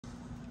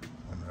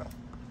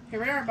Here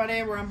we are,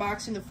 everybody. We're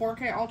unboxing the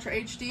 4K Ultra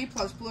HD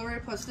plus Blu-ray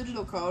plus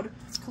digital code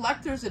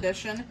collector's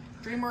edition.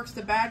 DreamWorks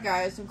The Bad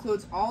Guys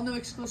includes all new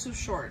exclusive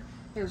short.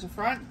 There's a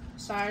front,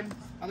 side,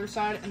 other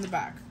side, and the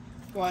back.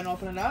 Go ahead and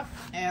open it up,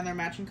 and they're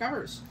matching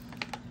covers.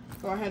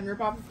 Go ahead and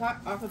rip off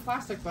the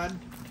plastic, bud.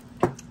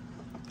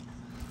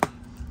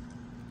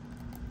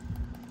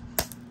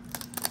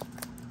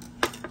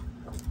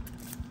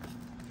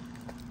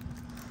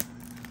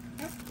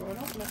 Yep, go ahead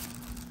and open it.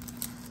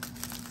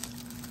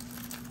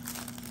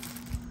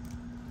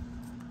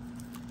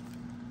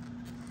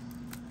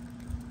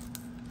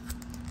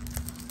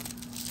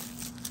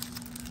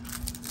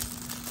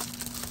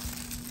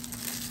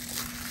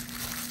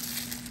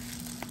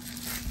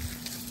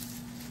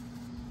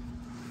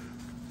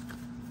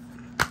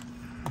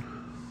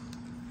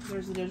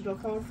 There's the digital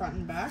code front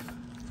and back.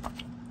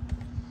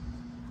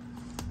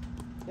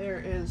 There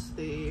is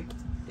the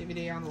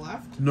DVD on the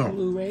left. No.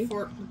 Blu-ray.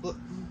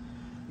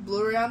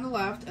 Blu-ray on the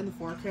left and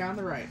the 4K on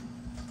the right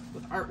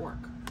with artwork.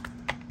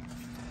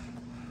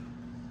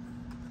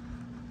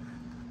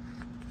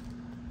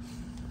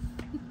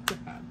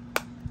 God.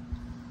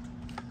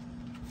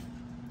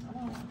 I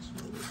want to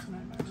watch movies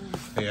tonight in my room.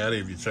 Hey, Addie,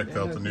 have you checked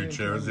out the new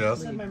chairs yet?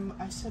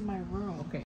 I said my room. Okay.